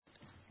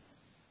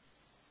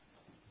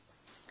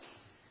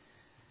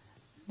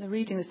The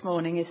reading this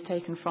morning is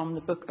taken from the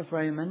book of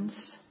Romans,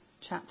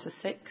 chapter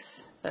 6,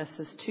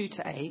 verses 2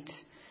 to 8,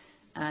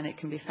 and it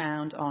can be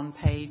found on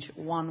page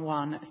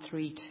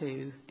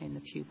 1132 in the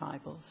Pew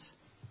Bibles.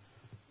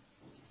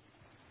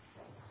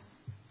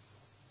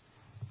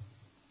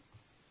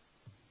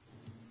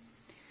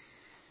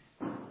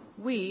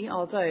 We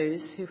are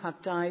those who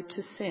have died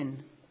to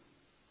sin.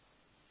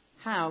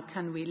 How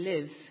can we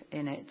live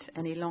in it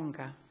any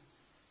longer?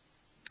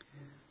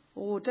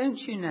 Or don't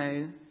you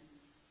know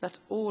that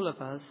all of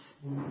us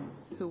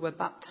who were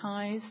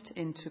baptized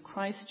into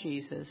Christ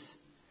Jesus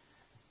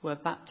were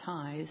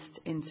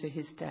baptized into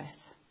his death?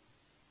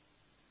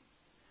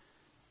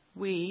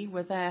 We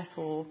were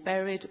therefore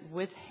buried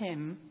with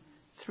him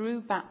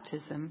through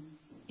baptism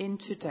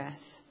into death,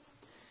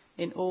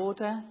 in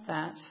order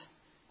that,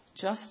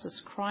 just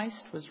as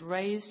Christ was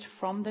raised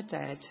from the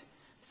dead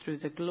through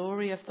the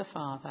glory of the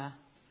Father,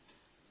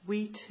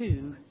 we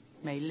too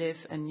may live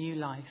a new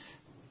life.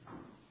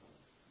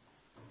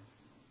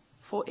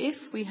 For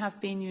if we have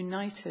been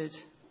united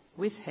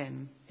with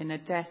him in a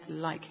death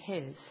like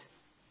his,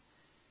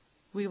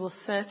 we will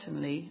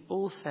certainly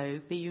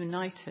also be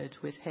united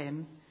with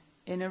him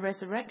in a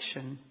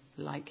resurrection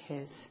like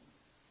his.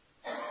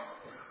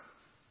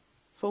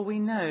 For we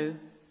know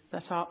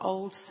that our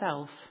old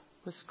self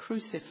was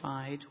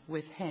crucified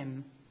with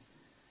him,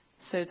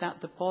 so that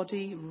the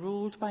body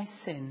ruled by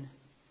sin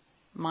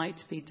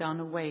might be done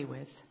away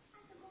with,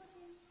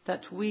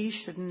 that we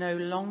should no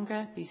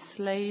longer be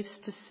slaves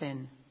to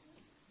sin,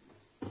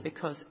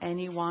 because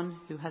anyone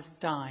who has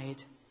died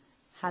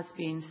has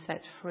been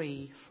set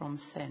free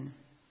from sin.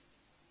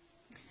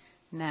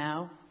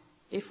 Now,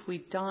 if we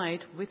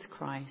died with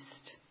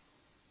Christ,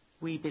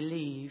 we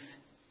believe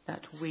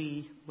that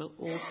we will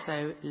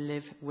also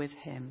live with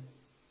him.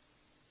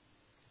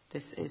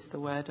 This is the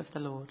word of the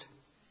Lord.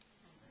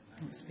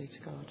 Thanks be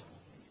to God.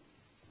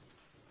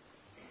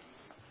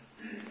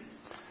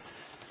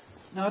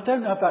 Now, I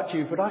don't know about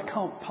you, but I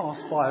can't pass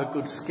by a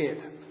good skip.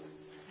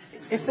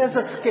 If there's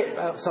a skip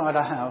outside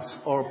a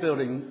house or a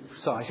building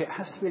site, it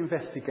has to be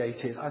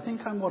investigated. I think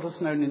I'm what is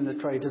known in the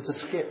trade as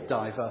a skip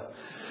diver,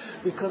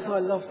 because I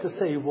love to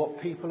see what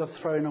people have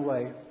thrown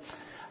away.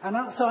 And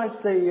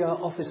outside the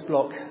office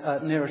block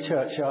near a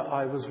church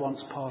I was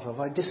once part of,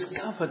 I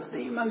discovered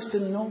the most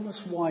enormous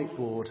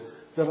whiteboard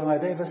that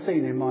I'd ever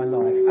seen in my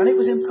life. And it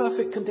was in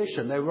perfect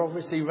condition. They were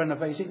obviously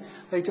renovating.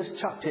 They just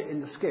chucked it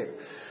in the skip.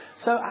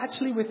 So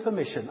actually, with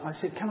permission, I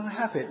said, can I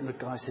have it? And the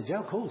guy said,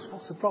 yeah, of course,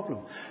 what's the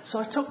problem? So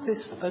I took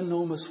this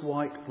enormous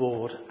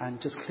whiteboard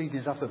and just cleaned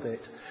it up a bit.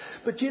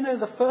 But do you know,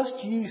 the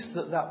first use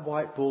that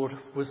whiteboard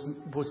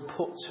was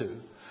put to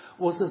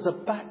was as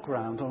a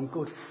background on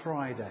Good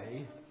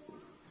Friday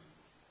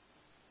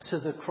to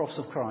the cross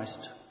of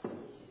Christ.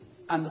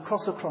 And the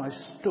cross of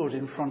Christ stood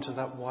in front of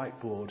that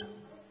whiteboard.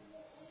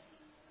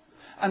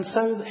 And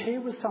so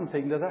here was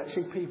something that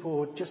actually people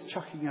were just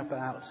chucking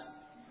about,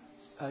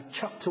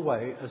 chucked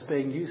away as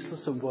being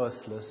useless and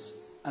worthless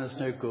and as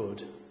no good.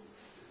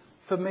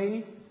 For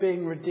me,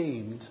 being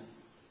redeemed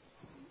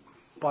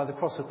by the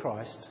cross of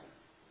Christ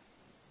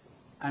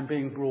and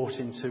being brought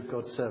into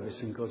God's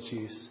service and God's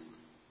use.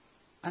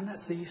 And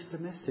that's the Easter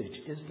message,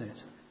 isn't it?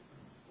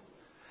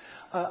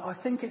 I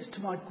think it's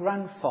to my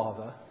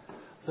grandfather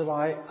that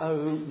I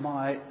owe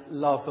my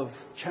love of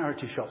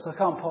charity shops. I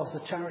can't pass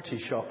a charity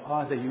shop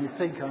either. You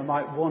think I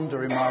might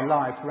wander in my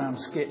life around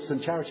skips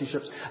and charity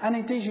shops. And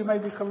indeed, you may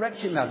be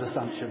correct in that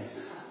assumption.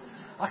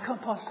 I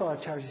can't pass by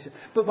a charity shop.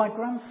 But my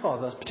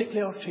grandfather,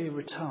 particularly after he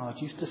retired,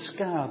 used to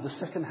scour the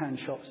second-hand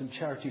shops and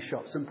charity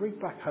shops and bring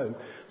back home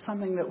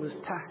something that was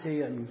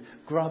tatty and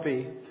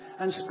grubby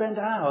and spend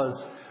hours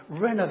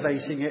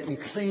renovating it and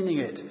cleaning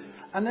it.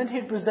 And then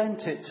he'd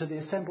present it to the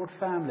assembled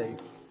family.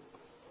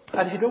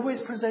 And he'd always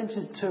present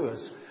it to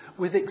us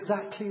with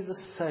exactly the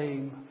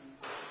same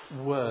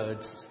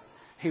words.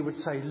 He would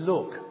say,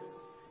 look,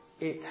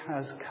 it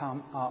has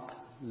come up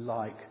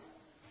like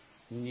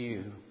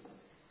new.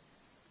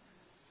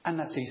 And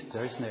that's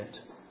Easter, isn't it?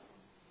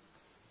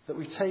 That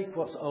we take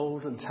what's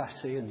old and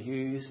tatty and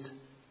used,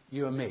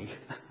 you and me,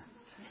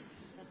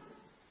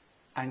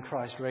 and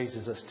Christ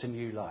raises us to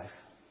new life.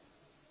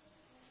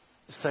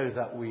 So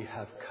that we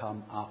have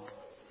come up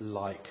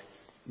like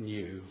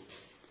new.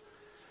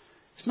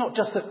 It's not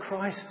just that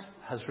Christ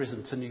has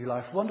risen to new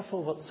life.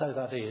 Wonderful what so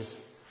that is.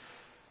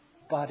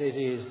 But it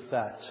is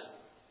that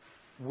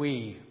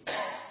we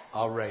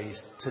are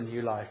raised to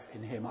new life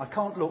in him. I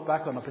can't look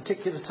back on a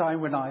particular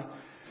time when I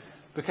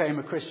became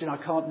a Christian. I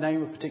can't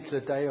name a particular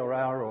day or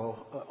hour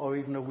or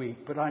even a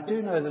week. But I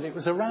do know that it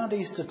was around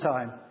Easter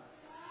time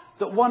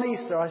that one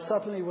Easter I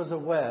suddenly was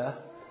aware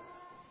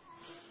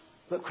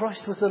that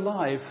Christ was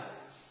alive.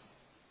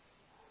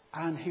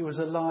 And he was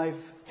alive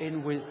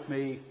in with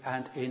me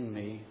and in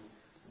me.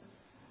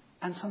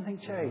 And something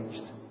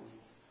changed.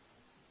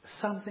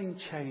 Something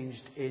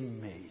changed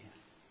in me.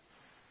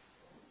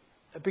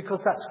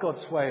 Because that's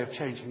God's way of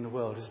changing the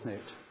world, isn't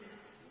it?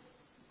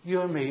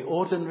 You and me,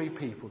 ordinary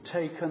people,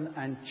 taken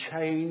and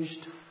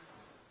changed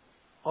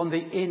on the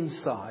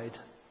inside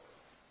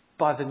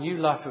by the new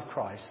life of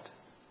Christ,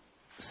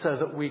 so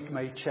that we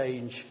may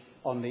change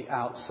on the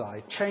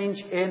outside.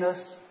 Change in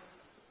us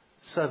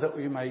so that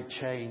we may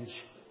change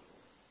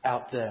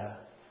out there.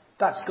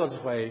 That's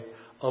God's way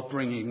of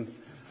bringing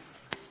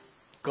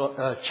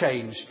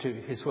change to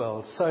his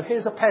world. So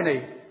here's a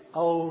penny,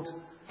 old,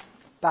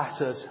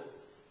 battered,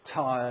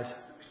 tired,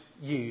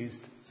 used,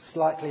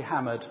 slightly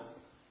hammered,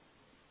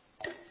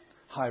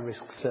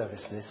 high-risk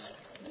service this.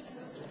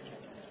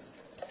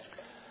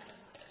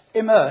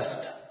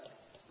 Immersed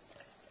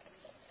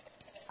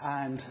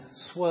and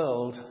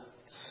swirled,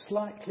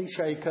 slightly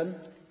shaken,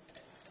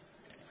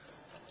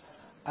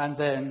 and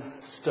then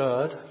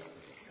stirred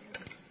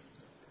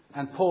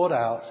and poured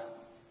out.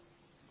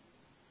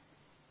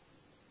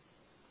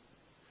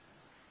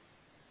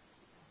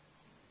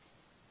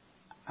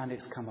 And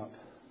it's come up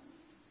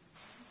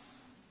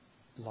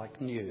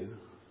like new.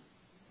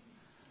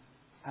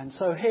 And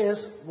so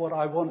here's what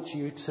I want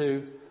you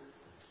to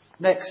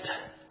next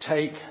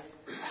take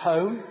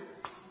home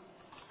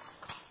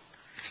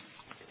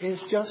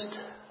is just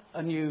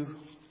a new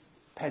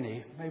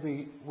penny.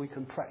 Maybe we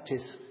can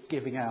practice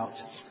giving out.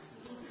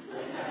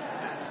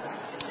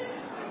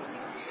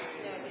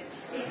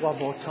 One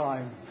more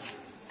time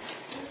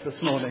this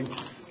morning.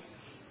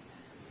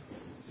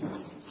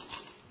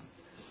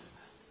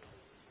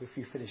 If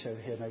you finish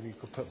over here, maybe you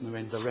could put them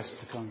in the rest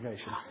of the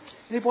congregation.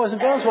 Any boys and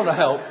girls want to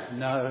help?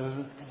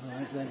 No. All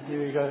right, then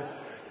here we go.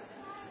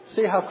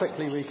 See how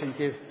quickly we can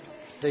give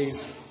these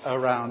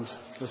around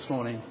this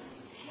morning.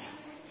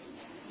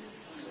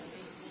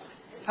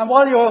 And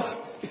while you're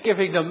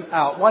giving them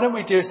out, why don't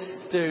we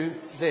just do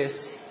this?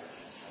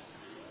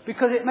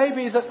 Because it may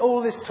be that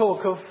all this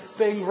talk of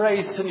being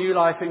raised to new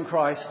life in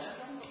Christ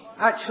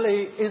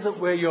actually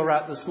isn't where you're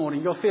at this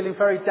morning. You're feeling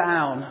very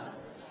down.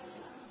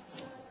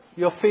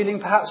 You're feeling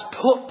perhaps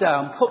put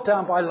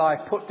down by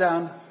life, put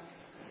down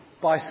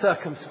by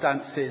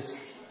circumstances.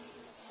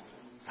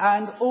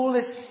 And all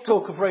this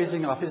talk of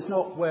raising up is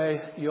not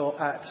where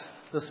you're at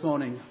this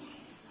morning.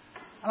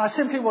 And I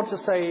simply want to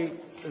say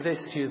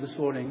this to you this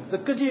morning. The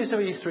good news of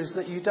Easter is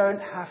that you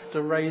don't have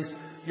to raise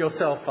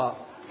yourself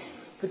up.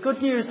 The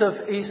good news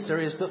of Easter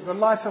is that the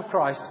life of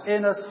Christ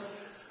in us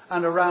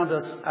and around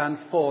us and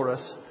for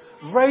us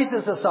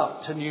raises us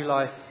up to new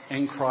life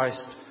in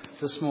Christ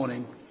this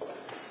morning.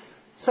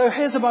 So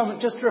here's a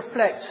moment just to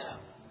reflect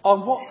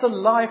on what the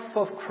life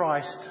of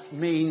Christ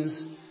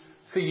means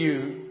for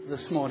you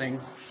this morning.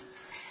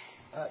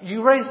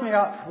 You Raised Me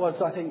Up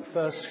was, I think,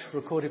 first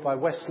recorded by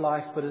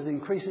Westlife, but has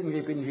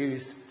increasingly been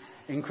used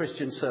in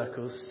Christian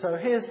circles. So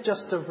here's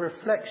just a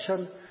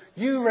reflection.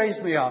 You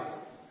raised me up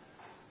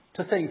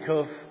to think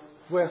of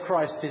where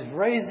Christ is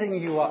raising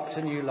you up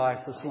to new life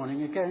this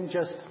morning. Again,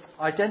 just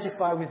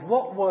identify with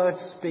what words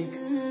speak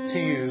to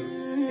you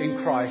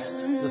in Christ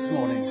this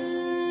morning.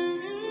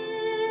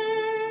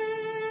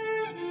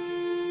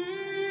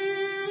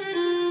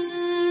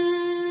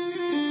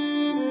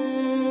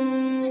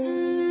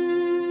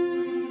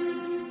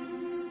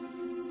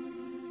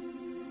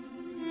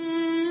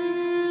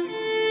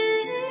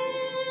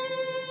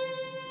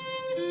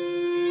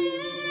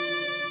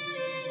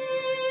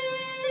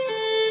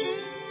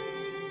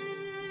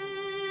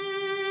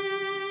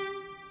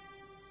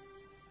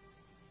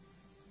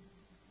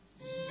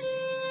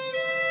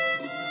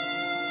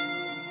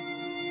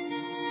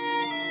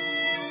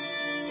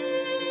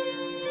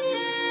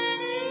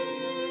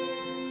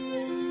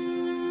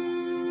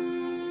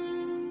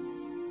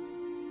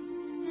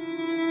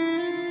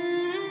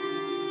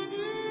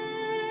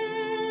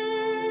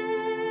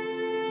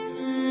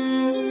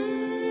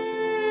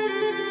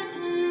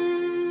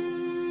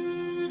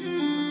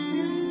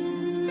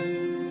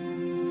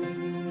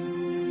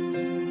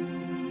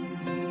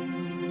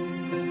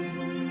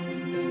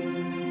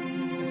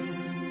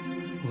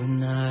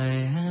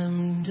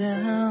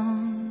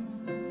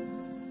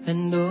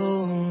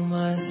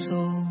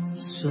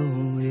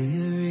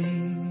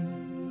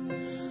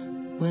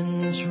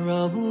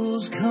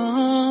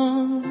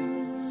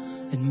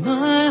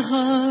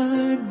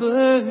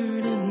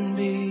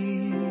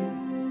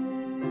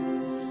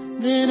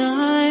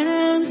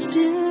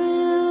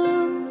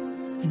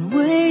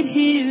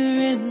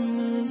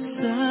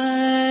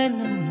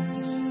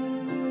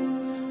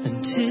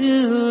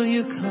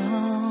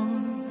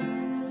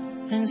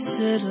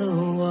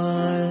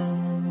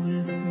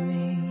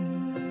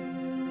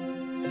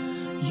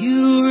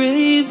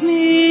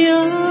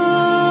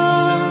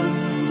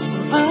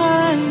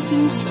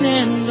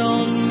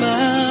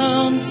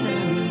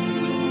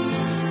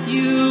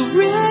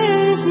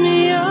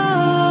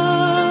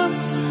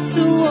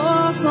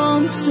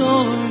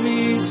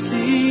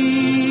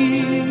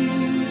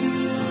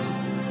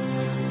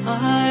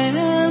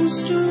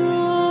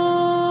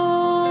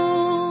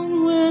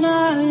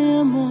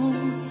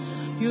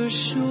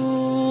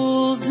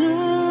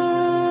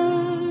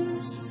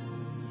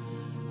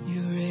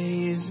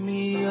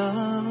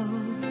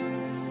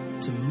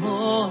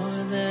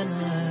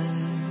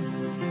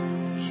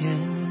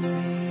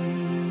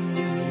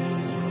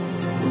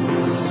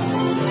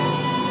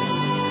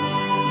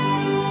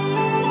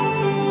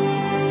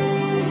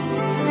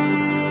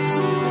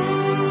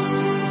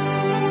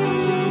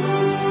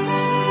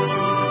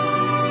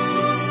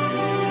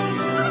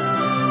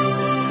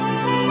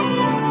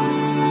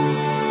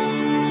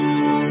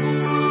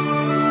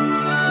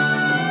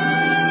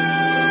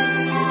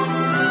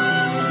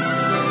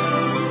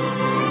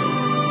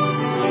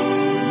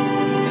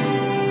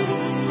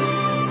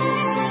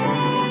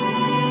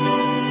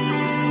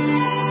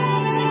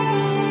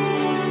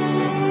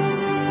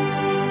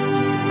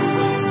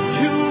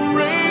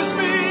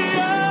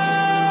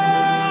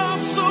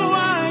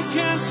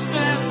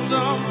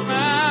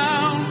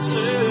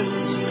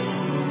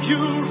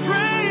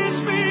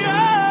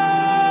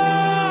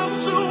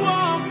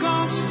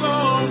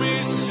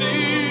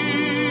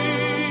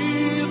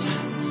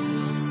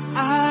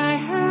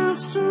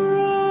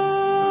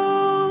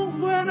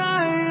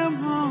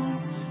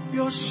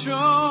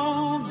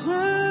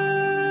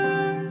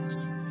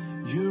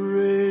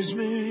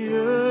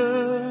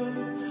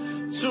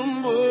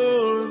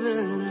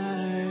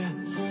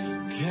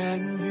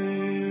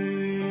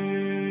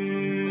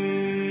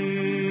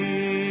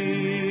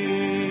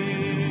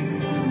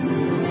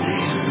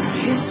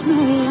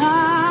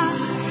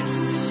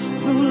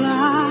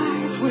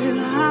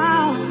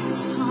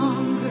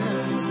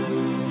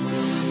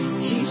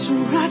 Each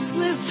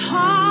restless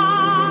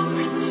heart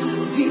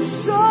beats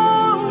so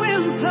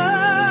imperfectly,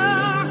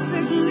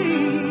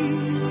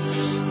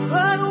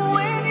 but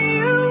when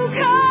you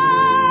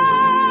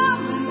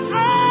come, I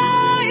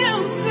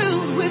am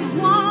filled with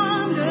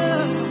wonder.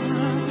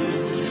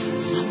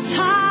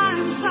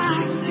 Sometimes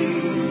I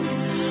think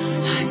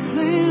I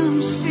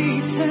glimpse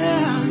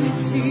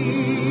eternity.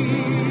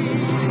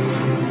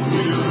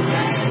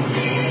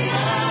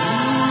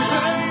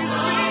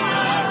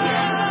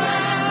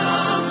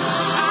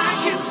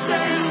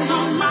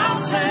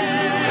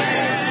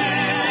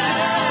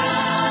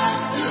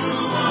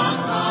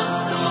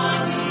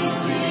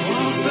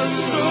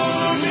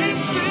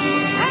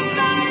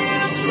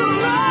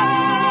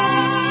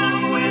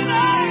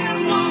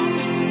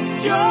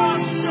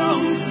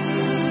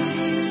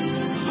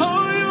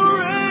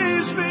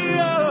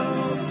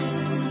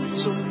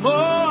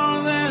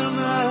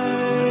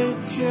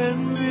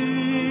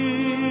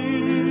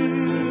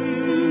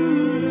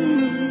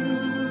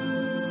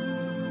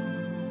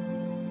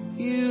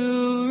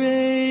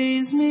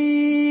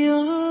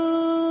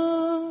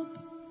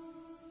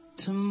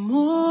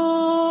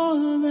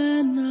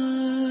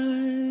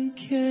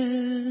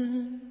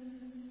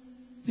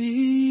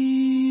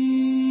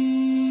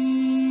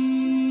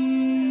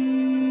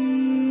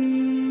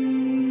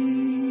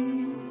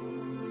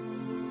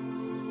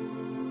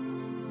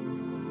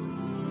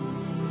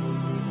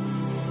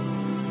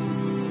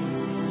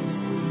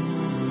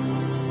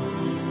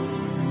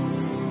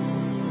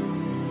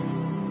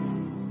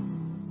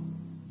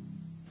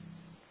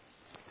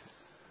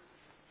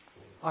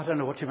 I don't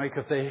know what you make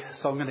of the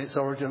song and its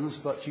origins,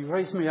 but "You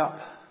raise me up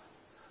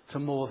to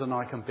more than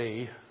I can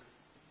be"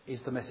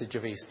 is the message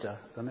of Easter,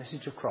 the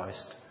message of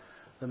Christ,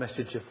 the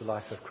message of the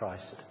life of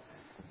Christ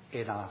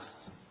in us.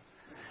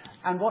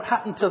 And what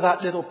happened to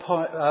that little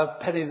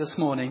penny this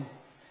morning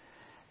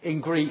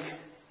in Greek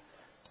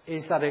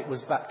is that it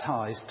was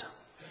baptized.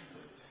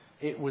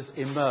 It was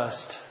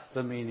immersed,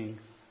 the meaning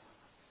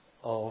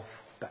of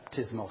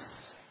baptismos.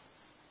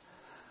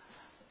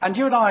 And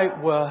you and I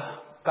were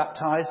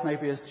baptized,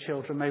 maybe as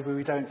children, maybe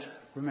we don't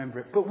remember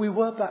it, but we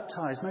were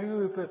baptized. Maybe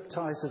we were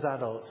baptized as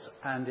adults,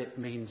 and it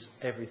means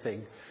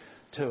everything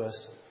to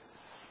us.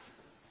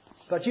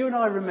 But you and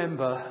I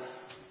remember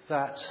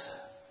that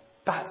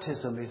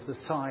baptism is the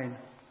sign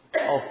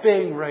of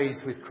being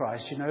raised with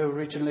Christ. You know,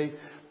 originally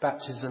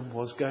baptism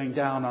was going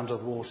down under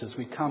the waters.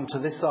 We come to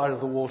this side of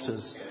the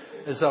waters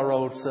as our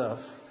old self,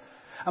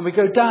 and we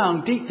go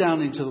down, deep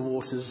down into the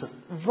waters,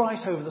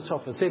 right over the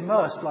top of us,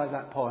 immersed like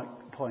that point.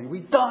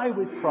 We die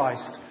with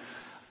Christ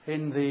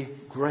in the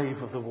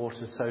grave of the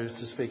waters, so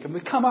to speak. And we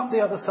come up the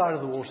other side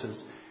of the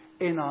waters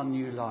in our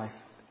new life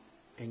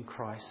in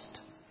Christ.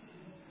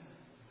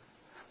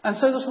 And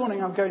so this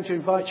morning I'm going to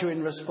invite you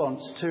in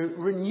response to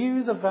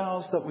renew the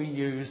vows that we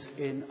use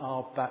in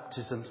our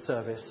baptism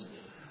service.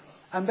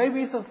 And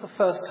maybe for the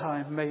first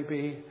time,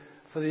 maybe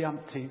for the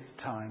umpteenth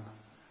time.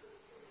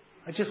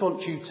 I just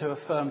want you to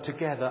affirm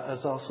together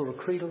as our sort of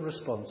creedal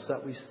response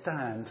that we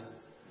stand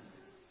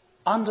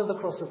under the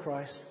cross of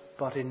Christ,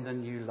 but in the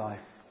new life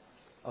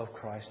of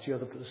Christ.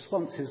 The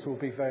responses will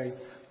be very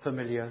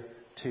familiar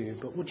to you,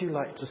 but would you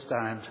like to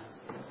stand?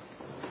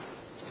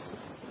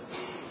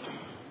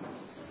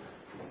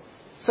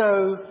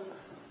 So,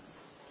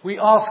 we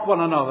ask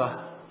one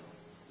another,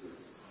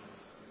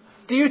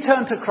 do you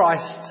turn to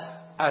Christ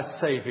as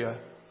Saviour?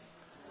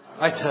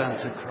 I turn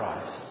to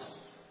Christ.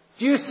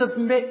 Do you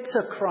submit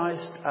to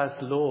Christ as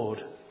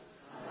Lord?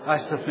 I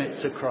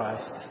submit to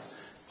Christ.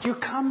 Do you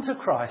come to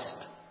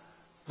Christ,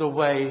 the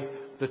way,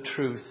 the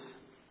truth,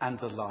 and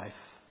the life?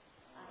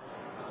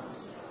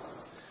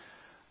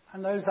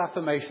 And those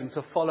affirmations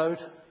are followed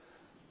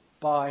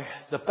by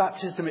the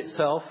baptism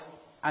itself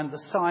and the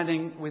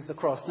signing with the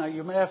cross. Now,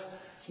 you may have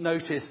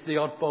noticed the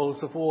odd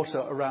bowls of water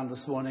around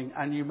this morning,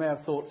 and you may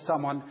have thought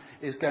someone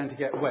is going to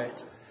get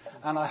wet.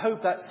 And I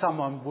hope that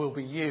someone will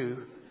be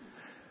you,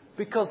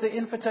 because the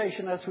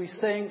invitation as we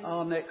sing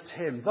our next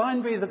hymn,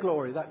 Thine Be the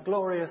Glory, that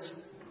glorious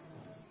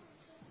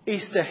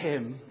Easter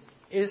hymn,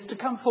 is to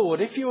come forward.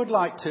 If you would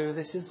like to,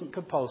 this isn't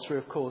compulsory,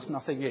 of course,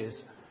 nothing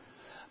is.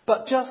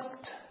 But just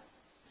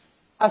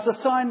as a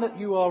sign that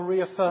you are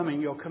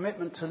reaffirming your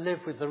commitment to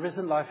live with the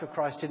risen life of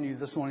Christ in you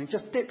this morning,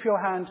 just dip your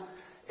hand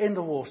in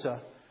the water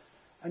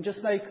and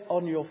just make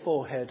on your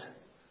forehead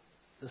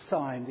the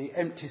sign, the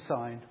empty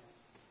sign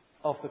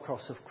of the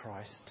cross of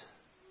Christ.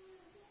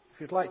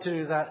 If you'd like to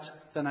do that,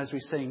 then as we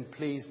sing,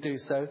 please do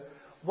so.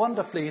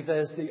 Wonderfully,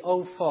 there's the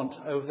old font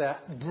over there,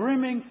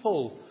 brimming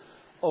full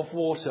of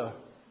water.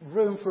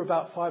 Room for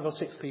about 5 or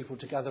 6 people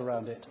to gather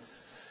around it.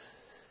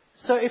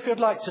 So if you'd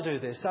like to do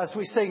this, as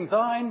we sing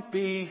Thine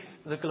Be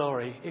the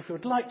Glory, if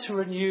you'd like to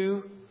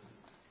renew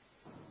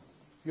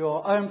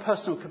your own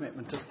personal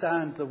commitment to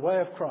stand the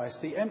way of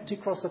Christ, the empty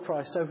cross of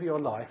Christ over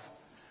your life,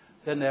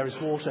 then there is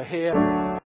water here